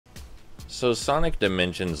So Sonic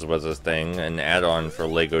Dimensions was a thing, an add-on for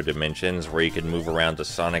LEGO Dimensions, where you could move around a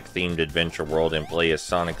Sonic-themed adventure world and play a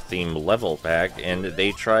Sonic-themed level pack, and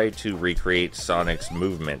they tried to recreate Sonic's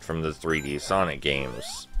movement from the 3D Sonic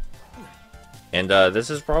games. And this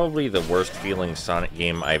is probably the worst feeling Sonic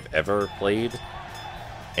game I've ever played.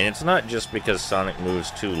 And it's not just because Sonic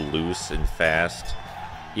moves too loose and fast.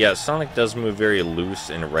 Yeah, Sonic does move very loose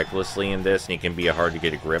and recklessly in this, and he can be hard to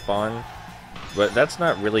get a grip on. But that's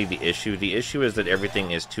not really the issue. The issue is that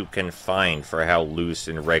everything is too confined for how loose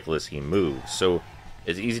and reckless he moves. So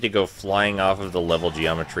it's easy to go flying off of the level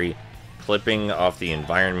geometry, clipping off the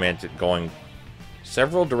environment, going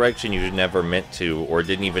several directions you never meant to or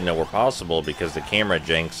didn't even know were possible because the camera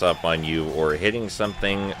janks up on you, or hitting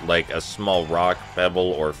something like a small rock,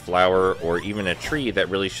 pebble, or flower, or even a tree that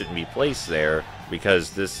really shouldn't be placed there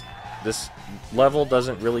because this level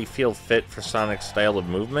doesn't really feel fit for Sonic's style of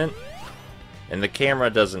movement. And the camera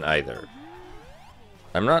doesn't either.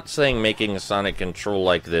 I'm not saying making Sonic control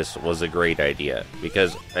like this was a great idea,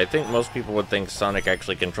 because I think most people would think Sonic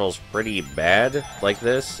actually controls pretty bad like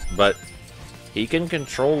this, but he can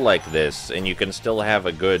control like this, and you can still have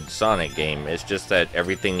a good Sonic game. It's just that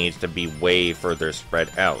everything needs to be way further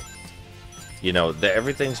spread out. You know,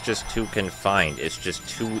 everything's just too confined. It's just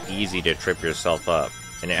too easy to trip yourself up,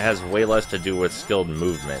 and it has way less to do with skilled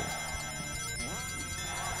movement.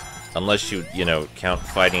 Unless you know, count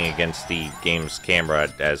fighting against the game's camera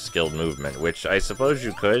as skilled movement, which I suppose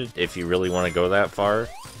you could if you really want to go that far.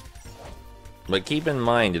 But keep in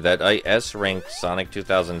mind that I S-ranked Sonic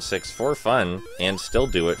 2006 for fun, and still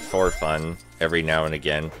do it for fun every now and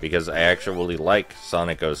again, because I actually like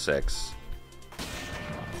Sonic 06.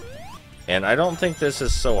 And I don't think this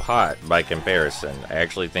is so hot by comparison. I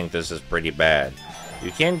actually think this is pretty bad.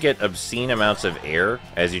 You can get obscene amounts of air,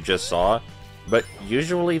 as you just saw, but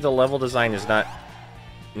usually the level design is not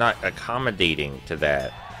accommodating to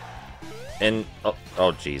that. And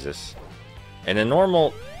oh Jesus. In a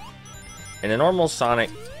normal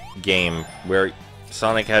Sonic game where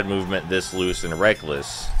Sonic had movement this loose and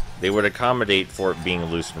reckless, they would accommodate for it being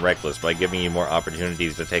loose and reckless by giving you more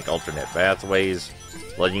opportunities to take alternate pathways,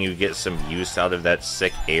 letting you get some use out of that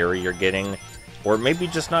sick air you're getting, or maybe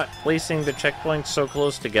just not placing the checkpoints so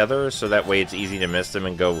close together so that way it's easy to miss them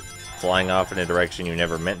and go flying off in a direction you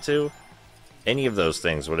never meant to. Any of those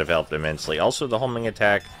things would have helped immensely. Also, the homing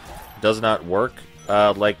attack does not work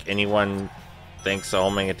like anyone thinks a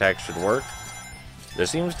homing attack should work. There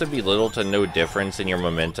seems to be little to no difference in your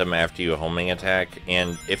momentum after you homing attack,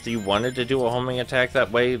 and if you wanted to do a homing attack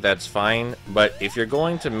that way, that's fine, but if you're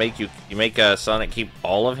going to make Sonic keep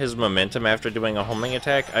all of his momentum after doing a homing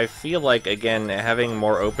attack, I feel like, again, having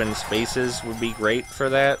more open spaces would be great for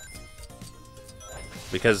that,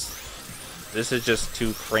 because this is just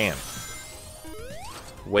too cramped.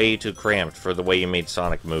 Way too cramped for the way you made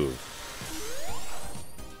Sonic move.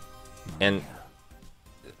 And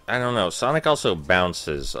I don't know, Sonic also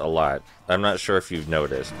bounces a lot. I'm not sure if you've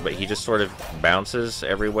noticed, but he just sort of bounces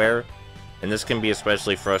everywhere. And this can be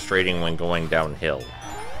especially frustrating when going downhill,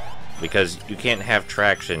 because you can't have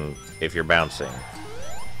traction if you're bouncing.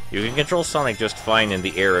 You can control Sonic just fine in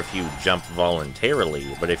the air if you jump voluntarily,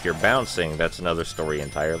 but if you're bouncing, that's another story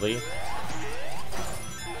entirely.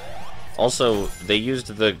 Also, they used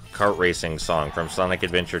the kart racing song from Sonic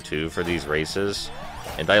Adventure 2 for these races,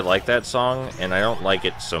 and I like that song, and I don't like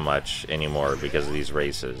it so much anymore because of these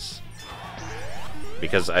races.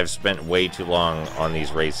 Because I've spent way too long on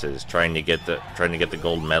these races trying to get the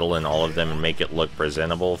gold medal in all of them and make it look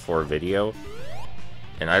presentable for video,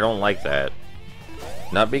 and I don't like that.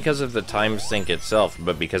 Not because of the time sync itself,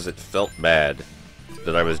 but because it felt bad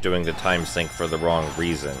that I was doing the time sync for the wrong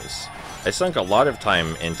reasons. I sunk a lot of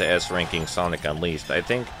time into S-ranking Sonic Unleashed. I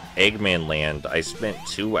think Eggman Land, I spent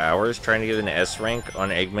 2 hours trying to get an S-rank on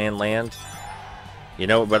Eggman Land. You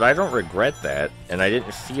know, but I don't regret that, and I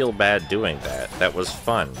didn't feel bad doing that. That was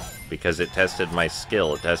fun, because it tested my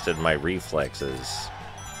skill, it tested my reflexes.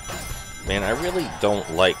 Man, I really don't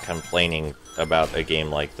like complaining about a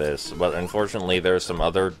game like this, but unfortunately there are some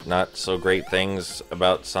other not-so-great things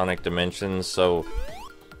about Sonic Dimensions, so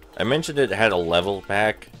I mentioned it had a level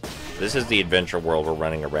pack. This is the adventure world we're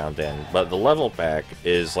running around in, but the level pack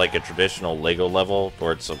is like a traditional LEGO level,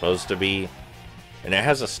 or it's supposed to be, and it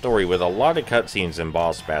has a story with a lot of cutscenes and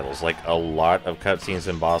boss battles, like a lot of cutscenes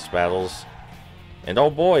and boss battles, and oh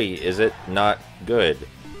boy, is it not good.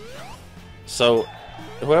 So,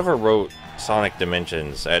 whoever wrote Sonic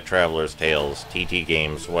Dimensions at Traveler's Tales, TT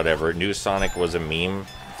Games, whatever, knew Sonic was a meme,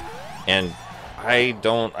 and I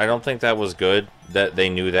don't think that was good that they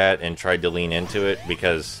knew that and tried to lean into it,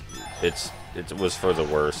 because it was for the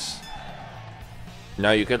worse.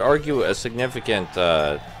 Now, you could argue a significant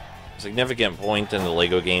point in the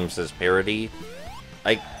LEGO games is parody.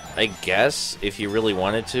 I guess, if you really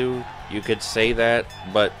wanted to, you could say that,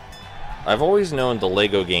 but I've always known the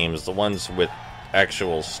LEGO games, the ones with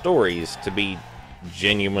actual stories, to be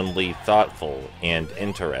genuinely thoughtful and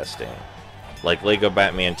interesting. Like LEGO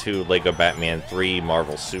Batman 2, LEGO Batman 3,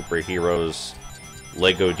 Marvel Superheroes,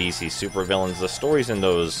 LEGO DC Supervillains. The stories in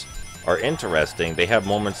those are interesting. They have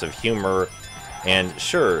moments of humor, and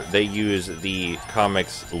sure, they use the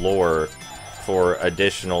comics lore for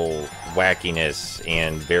additional wackiness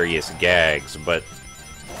and various gags, but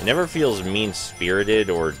it never feels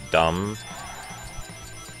mean-spirited or dumb.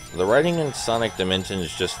 The writing in Sonic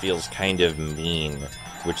Dimensions just feels kind of mean,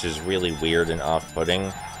 which is really weird and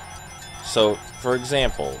off-putting. So, for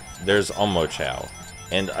example, there's Omochao,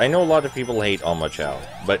 and I know a lot of people hate Omochao,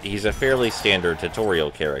 but he's a fairly standard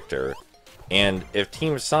tutorial character. And if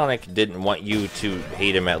Team Sonic didn't want you to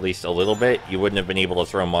hate him at least a little bit, you wouldn't have been able to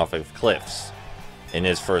throw him off of cliffs in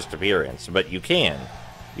his first appearance. But you can.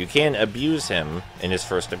 You can abuse him in his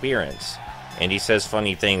first appearance. And he says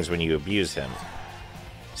funny things when you abuse him.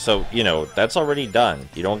 So, you know, that's already done.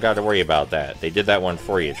 You don't got to worry about that. They did that one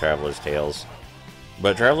for you, Traveler's Tales.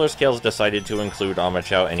 But Traveler's Tales decided to include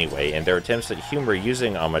Omochao anyway, and their attempts at humor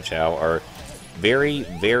using Omochao are very,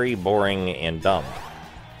 very boring and dumb.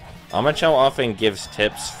 Omochao often gives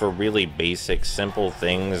tips for really basic, simple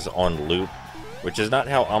things on loop, which is not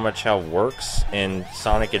how Omochao works in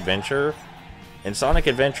Sonic Adventure. In Sonic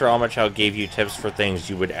Adventure, Omochao gave you tips for things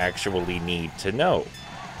you would actually need to know.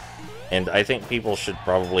 And I think people should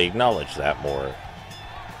probably acknowledge that more.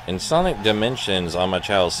 In Sonic Dimensions,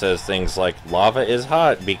 Omochao says things like, "Lava is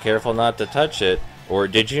hot, be careful not to touch it," or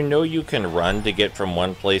 "Did you know you can run to get from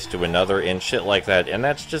one place to another," and shit like that, and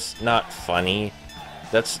that's just not funny.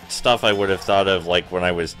 That's stuff I would have thought of like when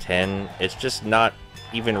I was 10. It's just not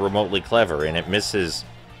even remotely clever, and it misses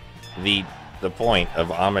the point of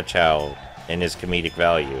Omochao and his comedic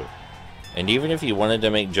value. And even if you wanted to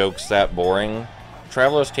make jokes that boring,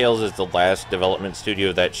 Traveler's Tales is the last development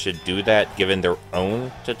studio that should do that, given their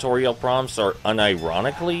own tutorial prompts are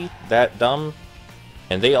unironically that dumb,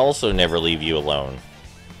 and they also never leave you alone.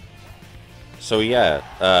 So yeah,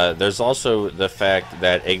 there's also the fact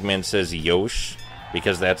that Eggman says Yosh,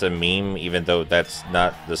 because that's a meme, even though that's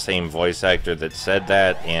not the same voice actor that said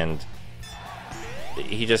that, and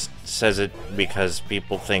he just says it because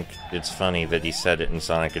people think it's funny that he said it in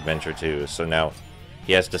Sonic Adventure 2, so now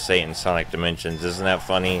he has to say it in Sonic Dimensions. Isn't that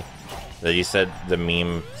funny that he said the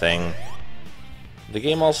meme thing? The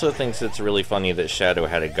game also thinks it's really funny that Shadow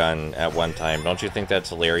had a gun at one time. Don't you think that's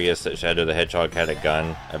hilarious that Shadow the Hedgehog had a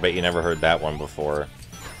gun? I bet you never heard that one before.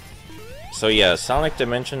 So yeah, Sonic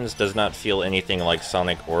Dimensions does not feel anything like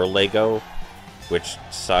Sonic or LEGO, which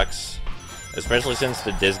sucks. Especially since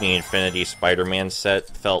the Disney Infinity Spider-Man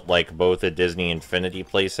set felt like both a Disney Infinity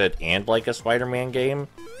playset and like a Spider-Man game.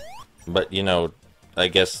 But, you know, I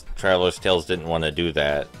guess Traveler's Tales didn't want to do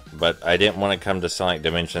that. But I didn't want to come to Sonic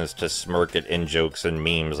Dimensions to smirk at in-jokes and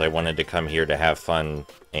memes. I wanted to come here to have fun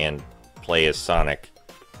and play as Sonic.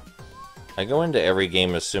 I go into every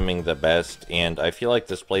game assuming the best, and I feel like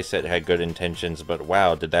this playset had good intentions, but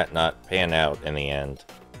wow, did that not pan out in the end.